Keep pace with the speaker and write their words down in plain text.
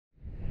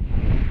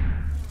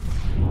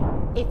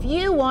If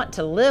you want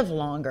to live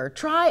longer,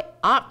 try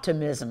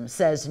Optimism,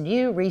 says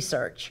new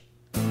research.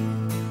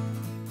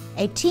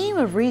 A team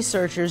of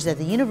researchers at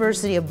the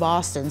University of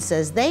Boston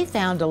says they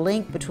found a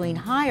link between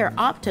higher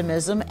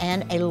optimism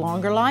and a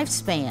longer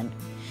lifespan.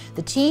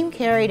 The team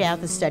carried out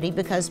the study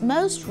because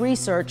most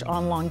research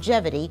on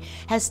longevity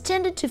has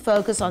tended to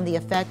focus on the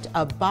effect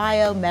of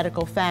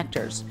biomedical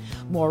factors.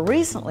 More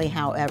recently,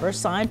 however,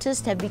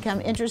 scientists have become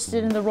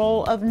interested in the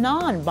role of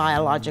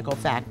non-biological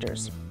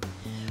factors.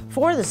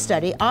 For the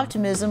study,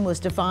 optimism was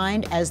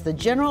defined as the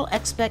general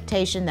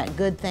expectation that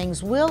good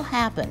things will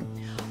happen,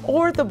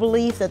 or the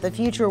belief that the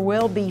future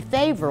will be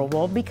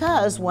favorable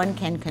because one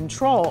can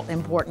control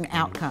important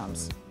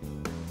outcomes.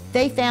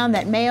 They found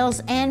that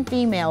males and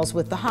females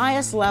with the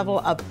highest level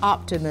of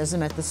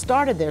optimism at the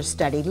start of their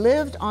study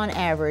lived on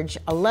average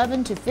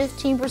 11 to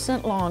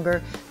 15%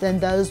 longer than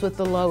those with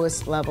the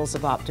lowest levels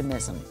of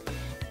optimism.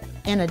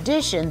 In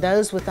addition,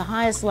 those with the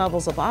highest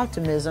levels of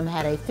optimism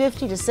had a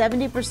 50 to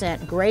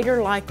 70%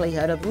 greater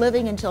likelihood of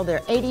living until their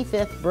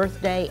 85th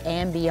birthday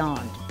and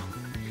beyond.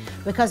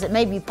 Because it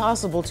may be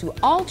possible to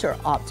alter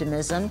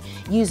optimism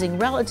using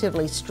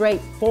relatively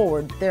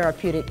straightforward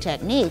therapeutic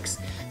techniques,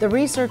 the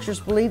researchers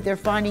believe their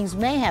findings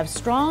may have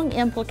strong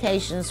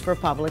implications for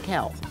public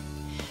health.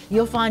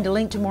 You'll find a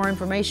link to more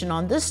information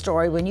on this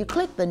story when you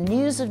click the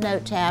News of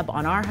Note tab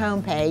on our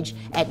homepage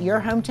at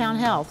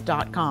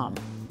yourhometownhealth.com.